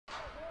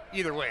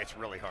Either way, it's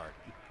really hard.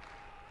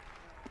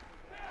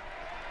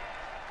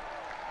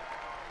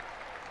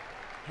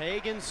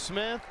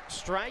 Hagen-Smith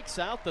strikes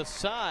out the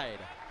side.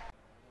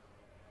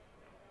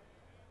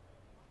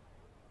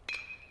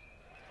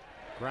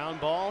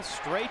 Ground ball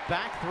straight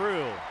back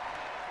through.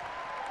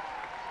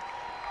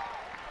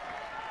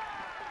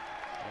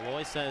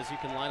 Malloy says you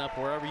can line up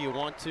wherever you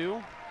want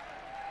to.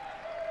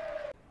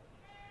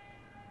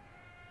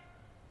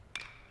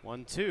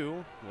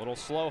 1-2, little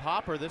slow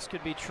hopper. This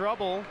could be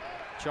trouble.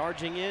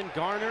 Charging in,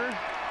 Garner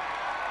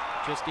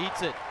just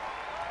eats it.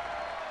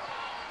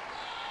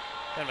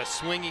 Kind of a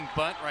swinging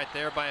bunt right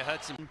there by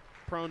Hudson.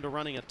 Prone to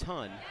running a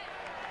ton.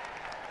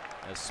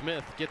 As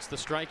Smith gets the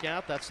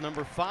strikeout, that's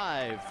number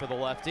 5 for the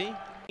lefty.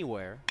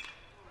 Anywhere.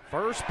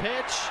 First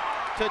pitch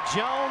to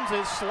Jones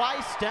is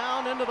sliced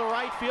down into the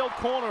right field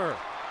corner.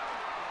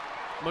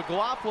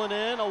 McLaughlin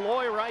in,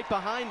 Aloy right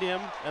behind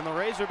him, and the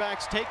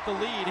Razorbacks take the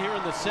lead here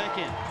in the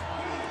second.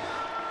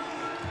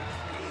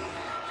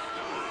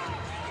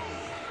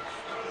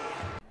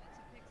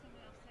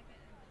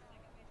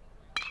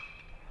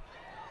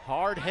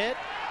 Hard hit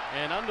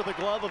and under the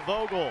glove of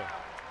Vogel.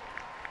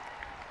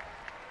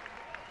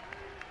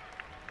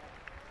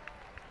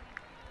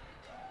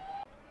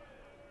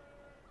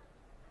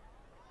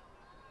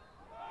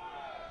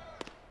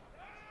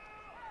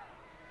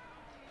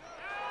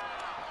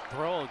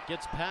 Throw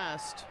gets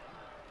past.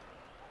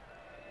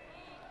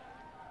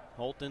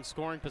 Holt in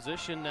scoring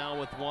position now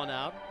with 1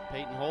 out.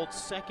 Peyton Holt's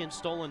second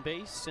stolen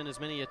base in as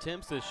many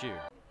attempts this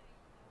year.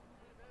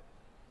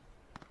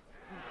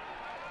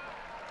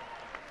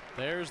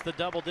 There's the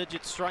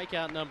double-digit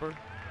strikeout number.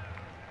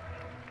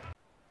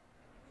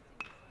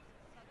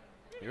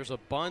 Here's a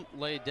bunt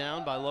laid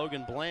down by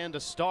Logan Bland to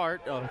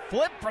start. A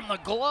flip from the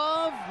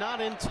glove, not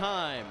in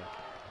time.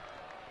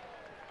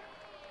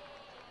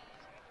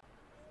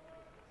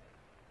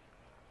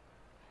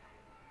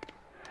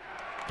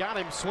 Got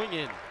him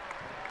swinging.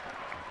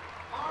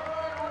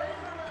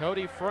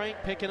 Cody Frank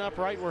picking up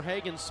right where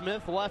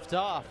Hagen-Smith left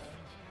off.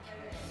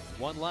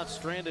 1 left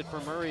stranded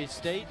for Murray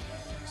State.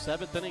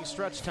 7th inning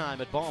stretch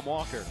time at Baum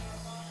Walker.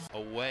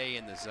 Away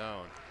in the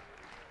zone.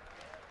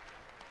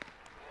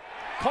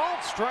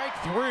 Called strike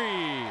 3.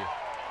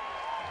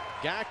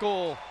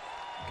 Gackel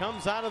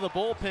comes out of the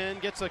bullpen,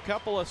 gets a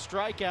couple of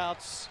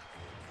strikeouts,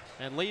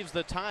 and leaves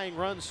the tying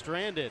run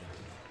stranded.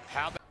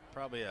 How about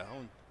probably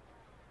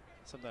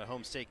something a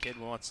home state kid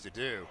wants to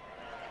do.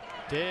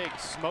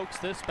 Diggs smokes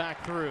this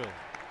back through.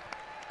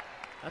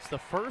 That's the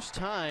first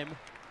time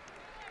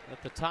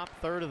that the top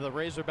third of the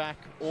Razorback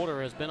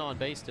order has been on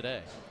base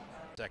today.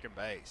 Second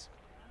base.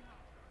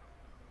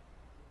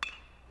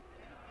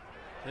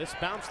 This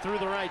bounced through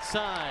the right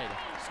side.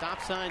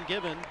 Stop sign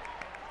given.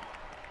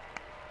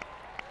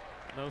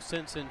 No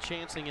sense in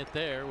chancing it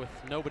there with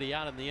nobody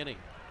out in the inning.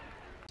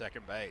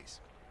 Second base.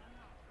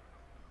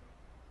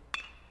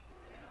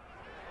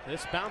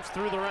 This bounced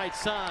through the right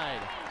side.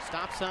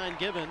 Stop sign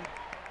given.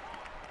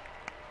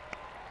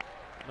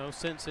 No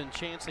sense in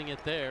chancing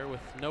it there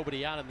with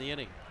nobody out in the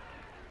inning.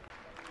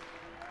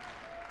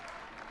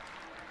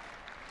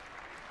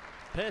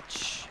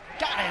 Pitch.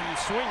 Got him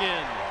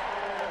swinging.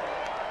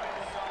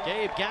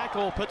 Gabe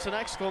Gackel puts an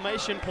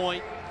exclamation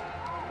point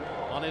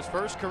on his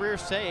first career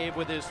save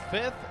with his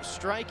 5th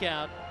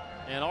strikeout,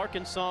 and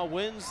Arkansas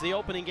wins the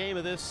opening game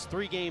of this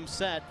 3-game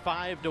set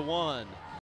 5-1.